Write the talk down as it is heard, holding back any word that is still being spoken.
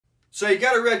So you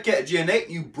got a Redcat Gen8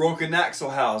 and you broke an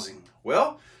axle housing.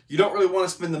 Well, you don't really want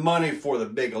to spend the money for the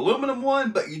big aluminum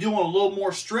one, but you do want a little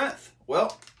more strength.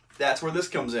 Well, that's where this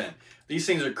comes in. These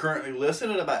things are currently listed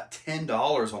at about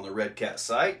 $10 on the Redcat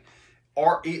site,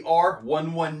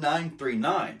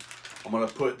 RER11939. I'm going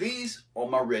to put these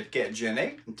on my Redcat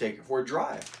Gen8 and take it for a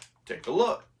drive. Take a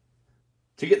look.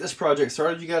 To get this project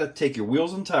started, you got to take your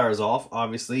wheels and tires off.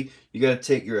 Obviously, you got to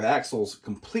take your axles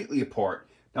completely apart.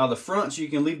 Now the fronts, you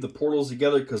can leave the portals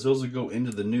together because those will go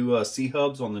into the new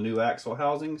C-hubs on the new axle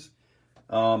housings.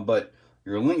 But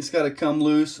your links got to come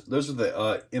loose. Those are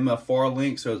the MFR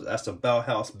links, so that's the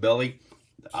Bauhaus belly.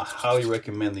 I highly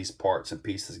recommend these parts and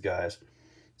pieces, guys.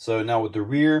 So now with the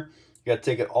rear, you got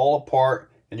to take it all apart,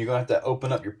 and you're going to have to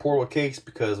open up your portal case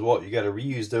because, well, you got to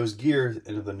reuse those gears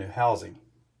into the new housing.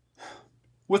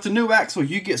 With the new axle,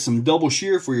 you get some double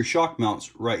shear for your shock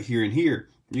mounts right here and here.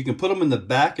 You can put them in the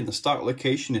back in the stock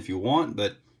location if you want,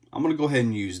 but I'm going to go ahead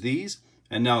and use these.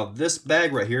 And now this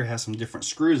bag right here has some different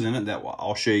screws in it that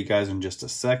I'll show you guys in just a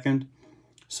second.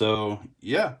 So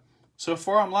yeah, so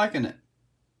far I'm liking it.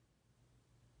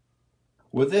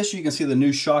 With this, you can see the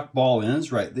new shock ball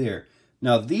ends right there.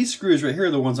 Now these screws right here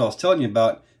are the ones I was telling you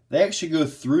about. They actually go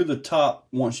through the top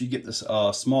once you get this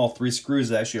small 3 screws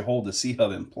that actually hold the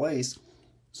C-hub in place.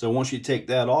 So once you take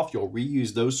that off, you'll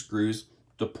reuse those screws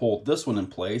to pull this one in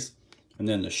place. And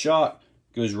then the shock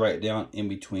goes right down in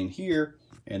between here.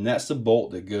 And that's the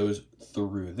bolt that goes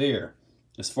through there.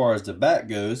 As far as the back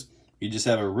goes, you just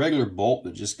have a regular bolt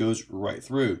that just goes right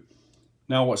through.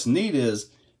 Now what's neat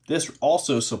is this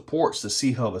also supports the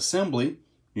C-hub assembly,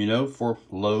 you know, for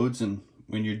loads and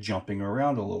when you're jumping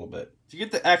around a little bit. To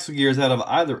get the axle gears out of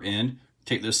either end,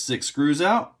 take those 6 screws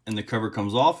out and the cover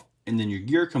comes off, and then your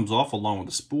gear comes off along with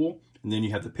the spool, and then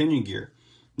you have the pinion gear.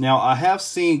 Now I have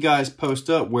seen guys post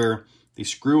up where the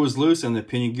screw was loose and the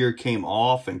pinion gear came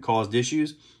off and caused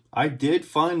issues. I did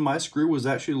find my screw was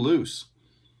actually loose.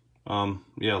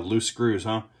 Yeah, loose screws,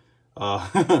 huh?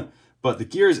 But the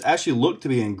gears actually look to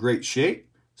be in great shape,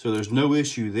 so there's no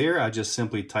issue there. I just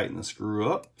simply tighten the screw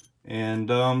up, and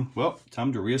well,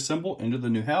 time to reassemble into the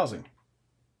new housing.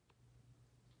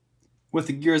 With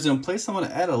the gears in place, I'm going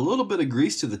to add a little bit of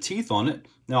grease to the teeth on it.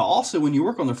 Now also, when you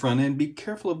work on the front end, be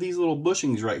careful of these little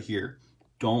bushings right here.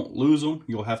 Don't lose them.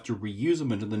 You'll have to reuse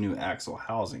them into the new axle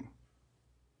housing.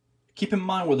 Keep in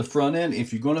mind with the front end,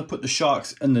 if you're going to put the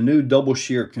shocks in the new double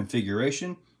shear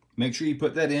configuration, make sure you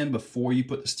put that in before you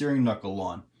put the steering knuckle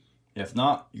on. If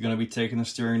not, you're going to be taking the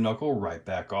steering knuckle right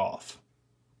back off.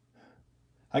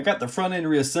 I got the front end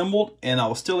reassembled, and I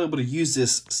was still able to use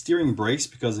this steering brace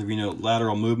because of, you know,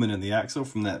 lateral movement in the axle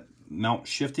from that mount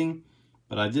shifting.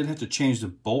 But I did have to change the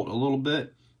bolt a little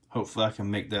bit. Hopefully I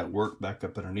can make that work back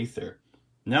up underneath there.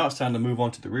 Now it's time to move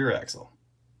on to the rear axle.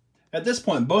 At this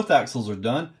point, both axles are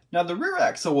done. Now the rear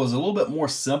axle was a little bit more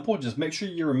simple. Just make sure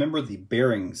you remember the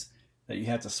bearings that you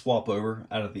have to swap over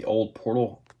out of the old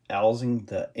portal housing,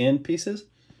 the end pieces.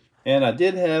 And I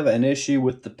did have an issue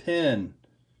with the pin.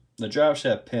 The drive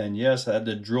shaft pin, yes, I had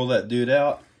to drill that dude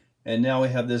out, and now we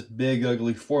have this big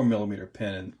ugly 4mm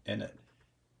pin in it.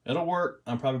 It'll work.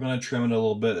 I'm probably going to trim it a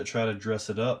little bit to try to dress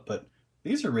it up, but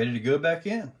these are ready to go back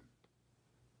in.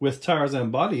 With tires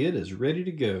and body, it is ready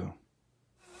to go.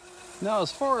 Now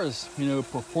as far as, you know,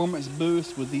 performance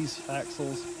boost with these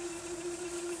axles,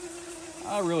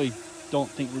 I really don't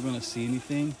think we're going to see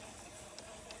anything.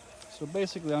 So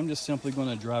basically I'm just simply going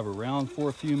to drive around for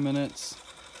a few minutes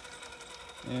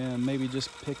and maybe just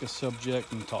pick a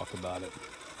subject and talk about it.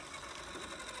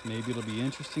 Maybe it'll be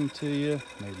interesting to you,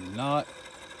 maybe not.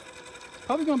 It's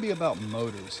probably going to be about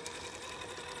motors.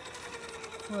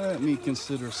 Let me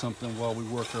consider something while we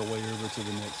work our way over to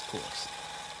the next course.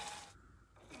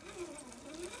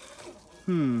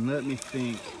 Let me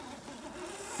think.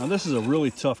 Now this is a really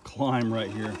tough climb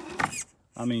right here.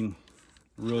 I mean,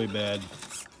 really bad.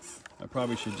 I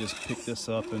probably should just pick this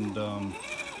up and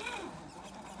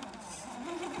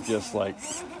just like,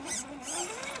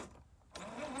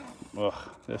 ugh,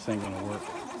 this ain't gonna work.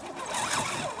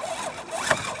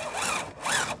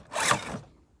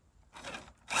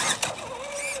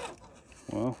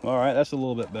 Well, all right, that's a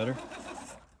little bit better.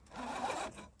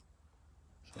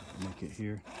 So I can make it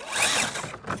here.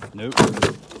 Nope.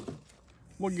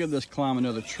 We'll give this climb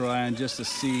another try and just to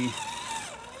see,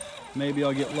 maybe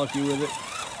I'll get lucky with it.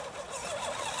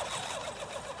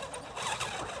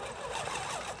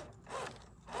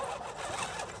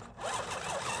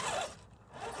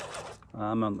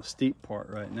 I'm on the steep part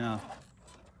right now.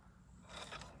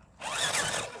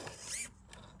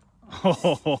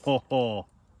 Oh,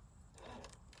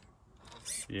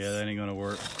 yeah, that ain't gonna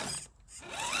work.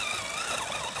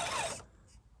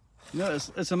 You know,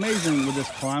 it's amazing with this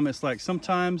climb. It's like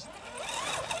sometimes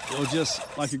it'll just,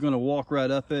 like you're gonna walk right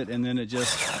up it, and then it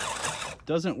just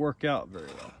doesn't work out very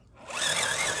well.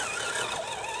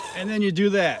 And then you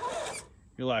do that.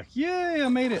 You're like, yay, I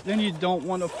made it. Then you don't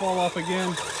want to fall off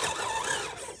again.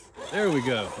 There we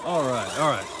go. All right,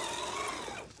 all right.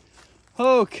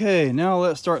 Okay, now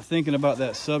let's start thinking about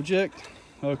that subject.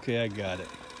 Okay, I got it.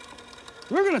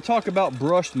 We're gonna talk about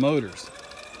brushed motors.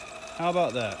 How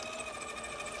about that?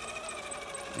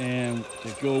 And to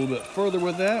go a little bit further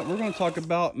with that, we're going to talk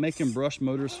about making brush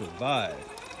motors survive.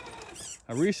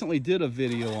 I recently did a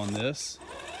video on this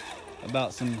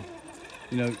about some,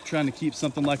 trying to keep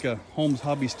something like a Holmes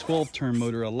Hobbies 12-turn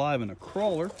motor alive in a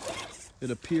crawler.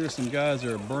 It appears some guys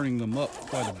are burning them up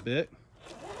quite a bit.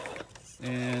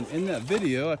 And in that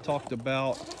video, I talked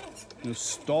about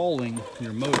stalling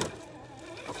your motor.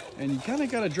 And you kind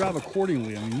of got to drive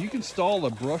accordingly. I mean, you can stall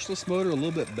a brushless motor a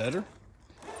little bit better.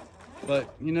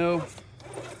 But,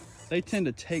 they tend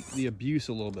to take the abuse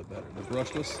a little bit better. The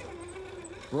brushless.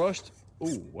 Brushed,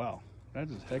 oh, wow. That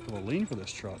is a heck of a lean for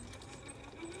this truck.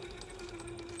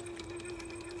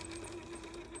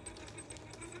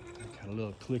 Got a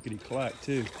little clickety-clack,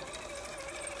 too.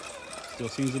 Still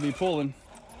seems to be pulling.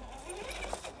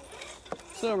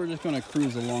 So we're just going to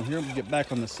cruise along here and get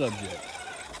back on the subject.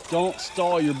 Don't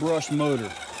stall your brush motor.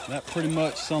 That pretty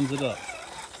much sums it up.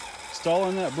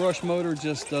 Stalling that brush motor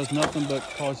just does nothing but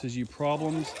causes you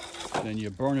problems. Then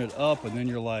you burn it up, and then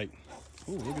you're like,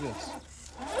 "Ooh, look at this!"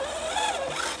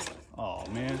 Oh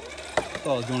man, I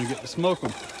thought I was going to get to smoke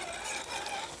them.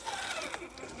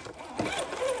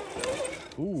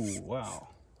 Ooh, wow!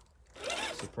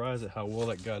 Surprised at how well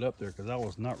that got up there, because I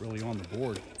was not really on the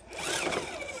board.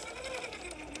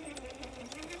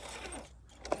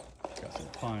 Got some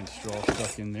pine straw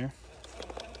stuck in there.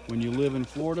 When you live in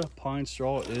Florida, pine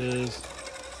straw is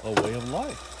a way of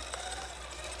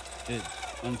life. It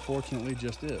unfortunately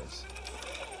just is.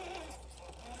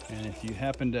 And if you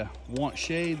happen to want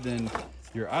shade, then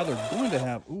you're either going to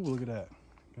have, ooh, look at that.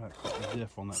 Got a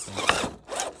diff on that thing.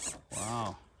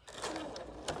 Wow.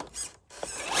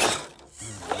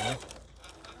 There we go.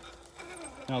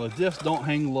 Now the diffs don't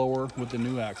hang lower with the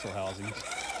new axle housings.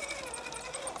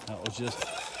 That was just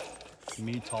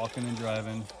me talking and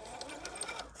driving.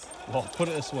 Well, put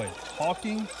it this way,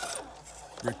 talking,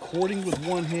 recording with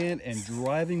one hand, and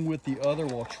driving with the other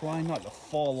while trying not to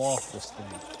fall off this thing.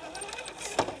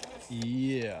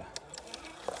 Yeah.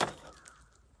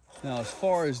 Now, as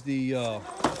far as the,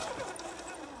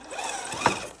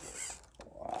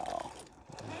 wow,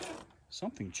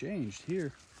 something changed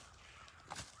here.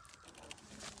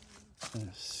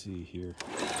 Let's see here.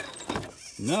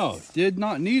 No, did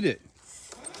not need it.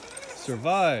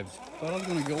 Survived. Thought I was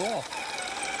going to go off.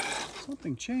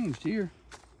 Something changed here.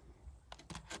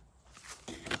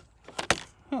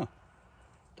 Huh.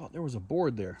 Thought there was a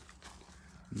board there.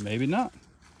 Maybe not.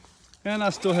 And I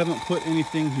still haven't put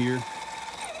anything here.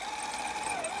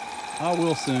 I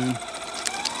will soon.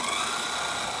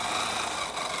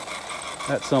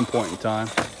 At some point in time.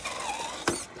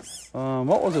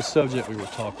 What was the subject we were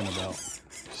talking about?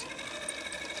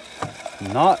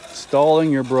 Not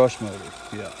stalling your brush motor.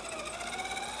 Yeah.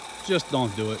 Just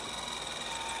don't do it.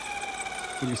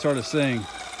 We started saying,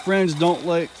 friends don't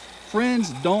let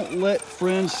friends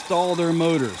stall their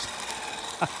motors.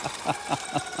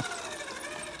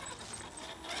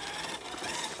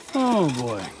 Oh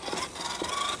boy.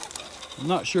 I'm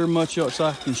not sure much else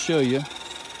I can show you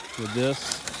with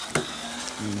this.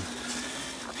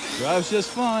 Drives just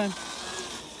fine.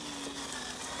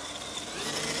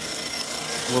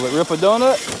 Will it rip a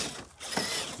donut?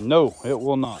 No, it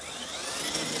will not.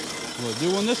 Will it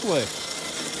do one this way?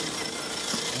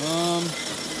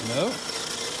 No.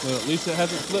 Well, at least it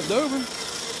hasn't flipped over.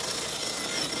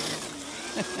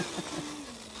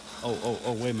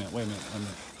 Oh, wait a minute.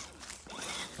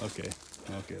 Okay,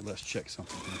 let's check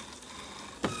something here.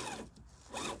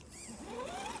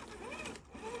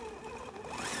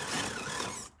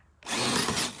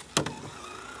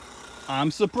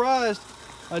 I'm surprised.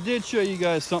 I did show you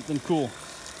guys something cool.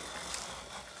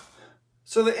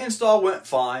 So the install went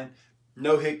fine.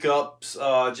 No hiccups,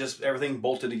 just everything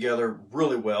bolted together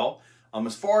really well.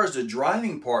 As far as the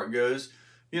driving part goes,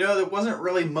 there wasn't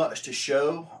really much to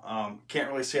show.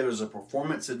 Can't really say there's a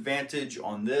performance advantage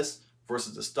on this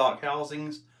versus the stock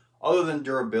housings, other than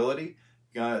durability.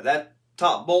 That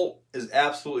top bolt is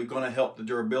absolutely going to help the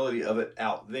durability of it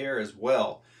out there as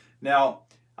well. Now,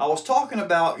 I was talking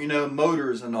about,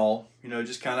 motors and all,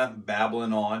 just kind of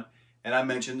babbling on, and I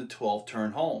mentioned the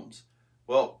 12-turn Holmes.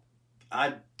 Well,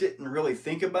 I didn't really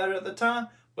think about it at the time,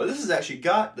 but this has actually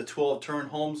got the 12-turn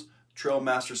Holmes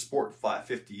Trailmaster Sport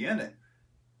 550 in it.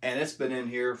 And it's been in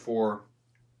here for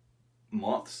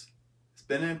months. It's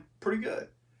been in pretty good.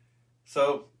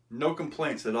 So no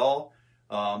complaints at all.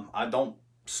 I don't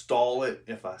stall it.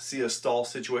 If I see a stall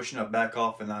situation, I back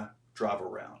off and I drive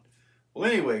around. Well,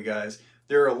 anyway, guys,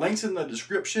 there are links in the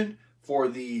description for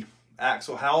the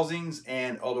axle housings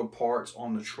and other parts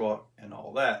on the truck and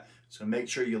all that. So make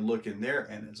sure you look in there.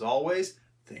 And as always,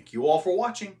 thank you all for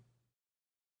watching.